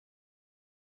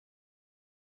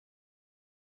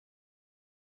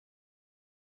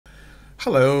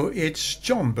Hello, it's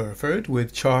John Burford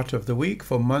with Chart of the Week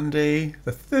for Monday,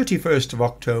 the 31st of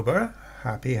October.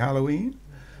 Happy Halloween.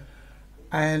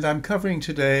 And I'm covering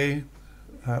today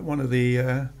one of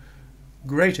the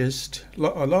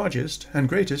largest and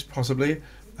greatest possibly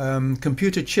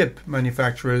computer chip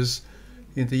manufacturers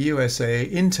in the USA,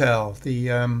 Intel.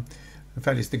 In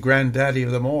fact, it's the granddaddy of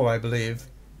them all, I believe.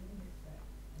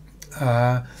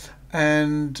 I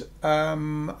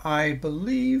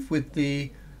believe with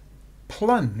the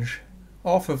plunge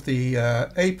off of the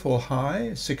April high,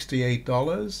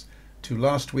 $68, to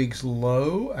last week's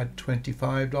low at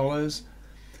 $25,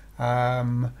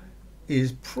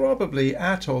 is probably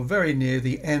at or very near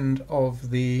the end of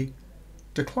the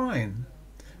decline.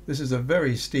 This is a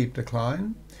very steep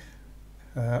decline.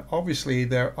 Obviously,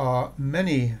 there are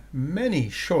many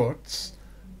shorts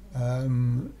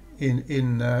in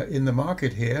the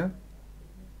market here.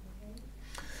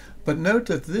 But note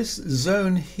that this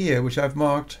zone here, which I've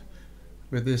marked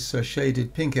with this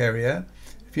shaded pink area,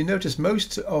 if you notice,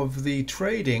 most of the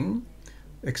trading,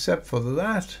 except for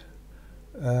that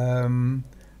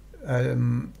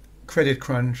credit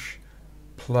crunch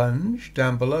plunge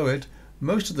down below it,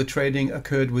 most of the trading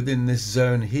occurred within this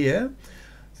zone here,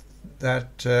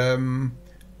 that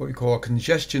what we call a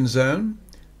congestion zone.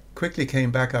 Quickly came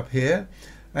back up here,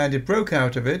 and it broke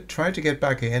out of it, tried to get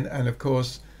back in, and of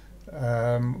course,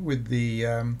 with the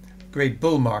great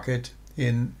bull market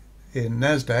in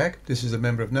Nasdaq, this is a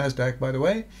member of Nasdaq, by the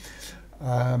way,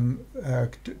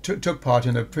 took part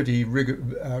in a pretty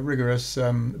rigorous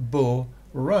bull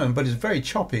run, but it's very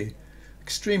choppy,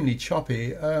 extremely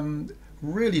choppy,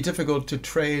 really difficult to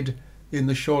trade in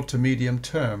the short to medium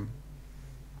term,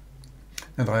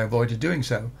 and I avoided doing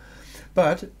so.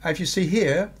 But as you see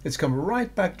here, it's come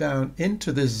right back down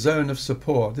into this zone of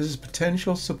support. This is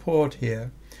potential support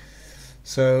here.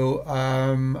 So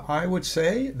I would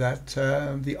say that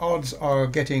the odds are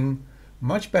getting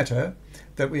much better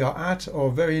that we are at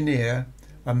or very near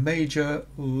a major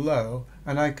low,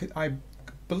 and I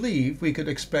believe we could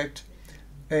expect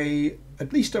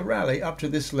at least a rally up to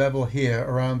this level here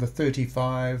around the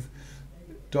 $35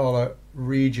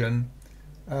 region.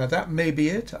 That may be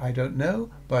it, I don't know,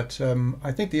 but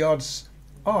I think the odds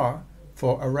are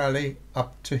for a rally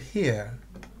up to here.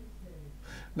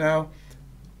 Now,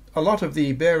 a lot of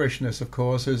the bearishness, of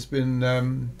course, has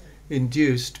been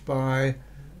induced by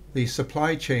the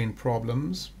supply chain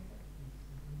problems,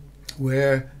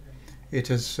 where it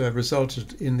has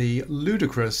resulted in the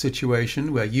ludicrous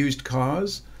situation where used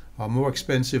cars are more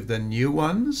expensive than new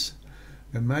ones.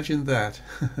 Imagine that.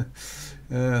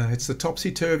 It's the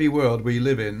topsy-turvy world we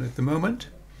live in at the moment,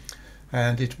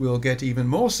 and it will get even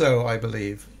more so, I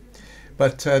believe.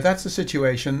 But that's the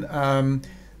situation.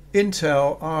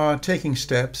 Intel are taking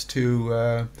steps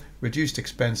to reduce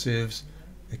expenses,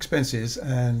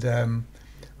 and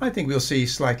I think we'll see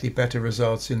slightly better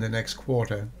results in the next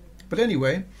quarter. But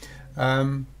anyway,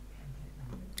 I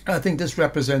think this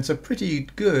represents a pretty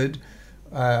good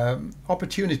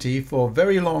opportunity for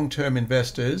very long-term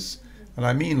investors, and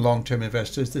I mean long-term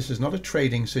investors. This is not a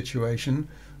trading situation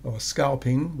or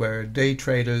scalping where day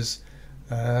traders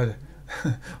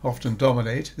often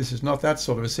dominate. This is not that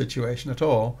sort of a situation at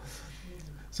all.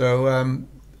 So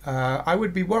I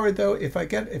would be worried though if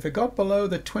it got below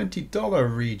the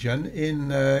 $20 region in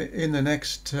the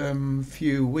next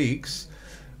few weeks.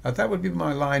 That would be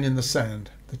my line in the sand,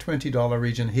 the $20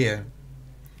 region here.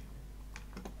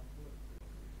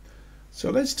 So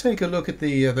let's take a look at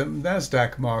the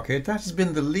Nasdaq market. That has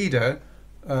been the leader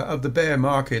of the bear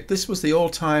market. This was the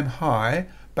all-time high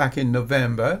back in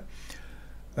November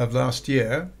of last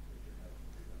year,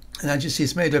 and as you see,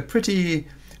 it's made a pretty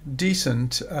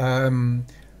decent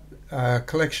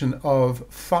collection of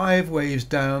 5 waves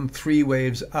down, 3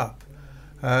 waves up.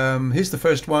 Here's the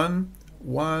first one,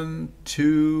 1,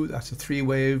 2, that's a 3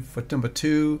 wave for number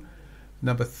 2,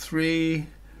 number 3,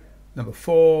 number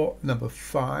 4, number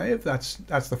 5, that's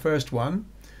the first one,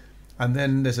 and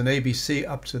then there's an ABC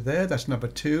up to there, that's number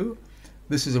 2.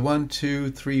 This is a 1,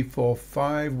 2, 3, 4,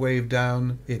 5 wave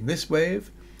down in this wave.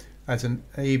 As an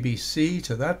ABC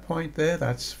to that point there,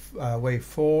 that's wave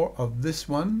 4 of this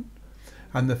one,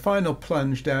 and the final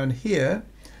plunge down here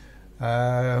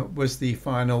was the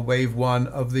final wave 1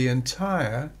 of the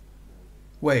entire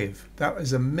wave. That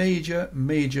was a major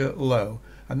low,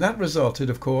 and that resulted,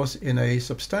 of course, in a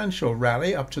substantial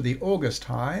rally up to the August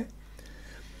high.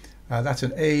 That's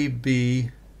an ABC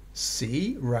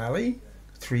rally,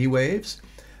 3 waves,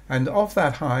 and off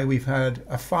that high we've had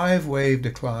a 5-wave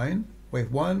decline.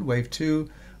 Wave 1, Wave 2,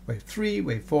 Wave 3,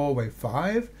 Wave 4, Wave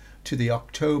 5 to the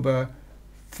October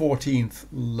 14th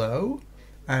low,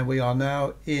 and we are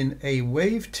now in a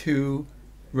wave 2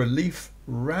 relief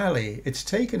rally. It's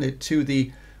taken it to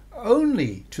the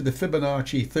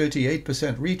Fibonacci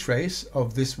 38% retrace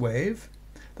of this wave.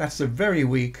 That's a very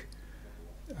weak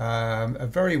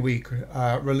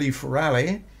relief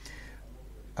rally,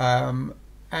 and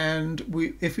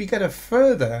if we get a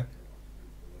further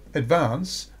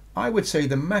advance, I would say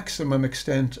the maximum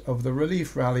extent of the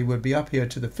relief rally would be up here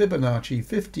to the Fibonacci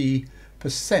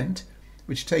 50%,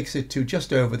 which takes it to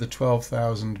just over the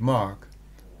 12,000 mark.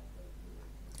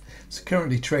 It's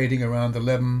currently trading around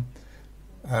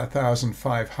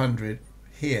 11,500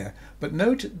 here. But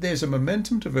note there's a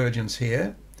momentum divergence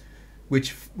here,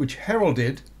 which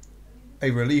heralded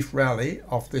a relief rally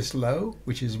off this low,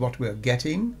 which is what we're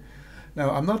getting.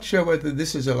 Now, I'm not sure whether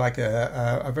this is like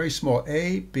a very small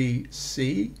A, B,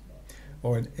 C,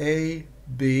 or an A,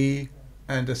 B,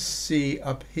 and a C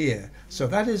up here. So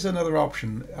that is another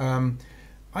option.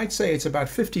 I'd say it's about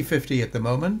 50-50 at the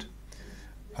moment.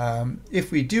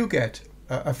 If we do get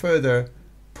a further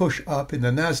push up in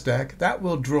the Nasdaq, that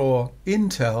will draw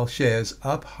Intel shares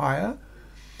up higher,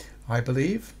 I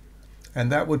believe,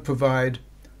 and that would provide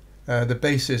the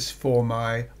basis for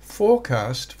my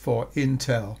forecast for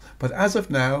Intel. But as of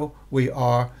now, we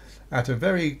are at a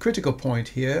very critical point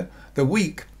here. The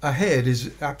week ahead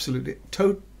is absolutely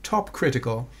top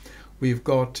critical. We've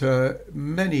got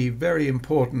many very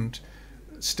important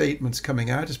statements coming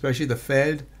out, especially the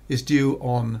Fed is due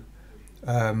on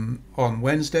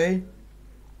Wednesday.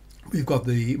 We've got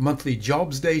the monthly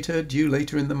jobs data due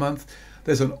later in the month.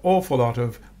 There's an awful lot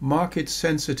of market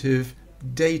sensitive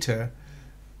data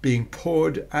being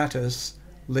poured at us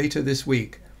later this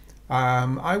week.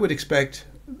 I would expect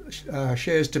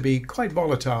shares to be quite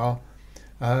volatile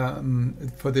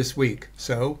for this week.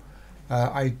 So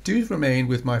I do remain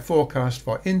with my forecast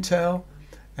for Intel,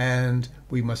 and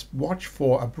we must watch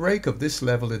for a break of this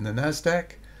level in the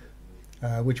Nasdaq,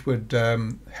 which would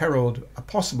herald a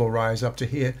possible rise up to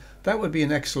here. That would be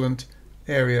an excellent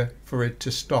area for it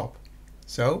to stop.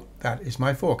 So that is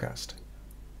my forecast.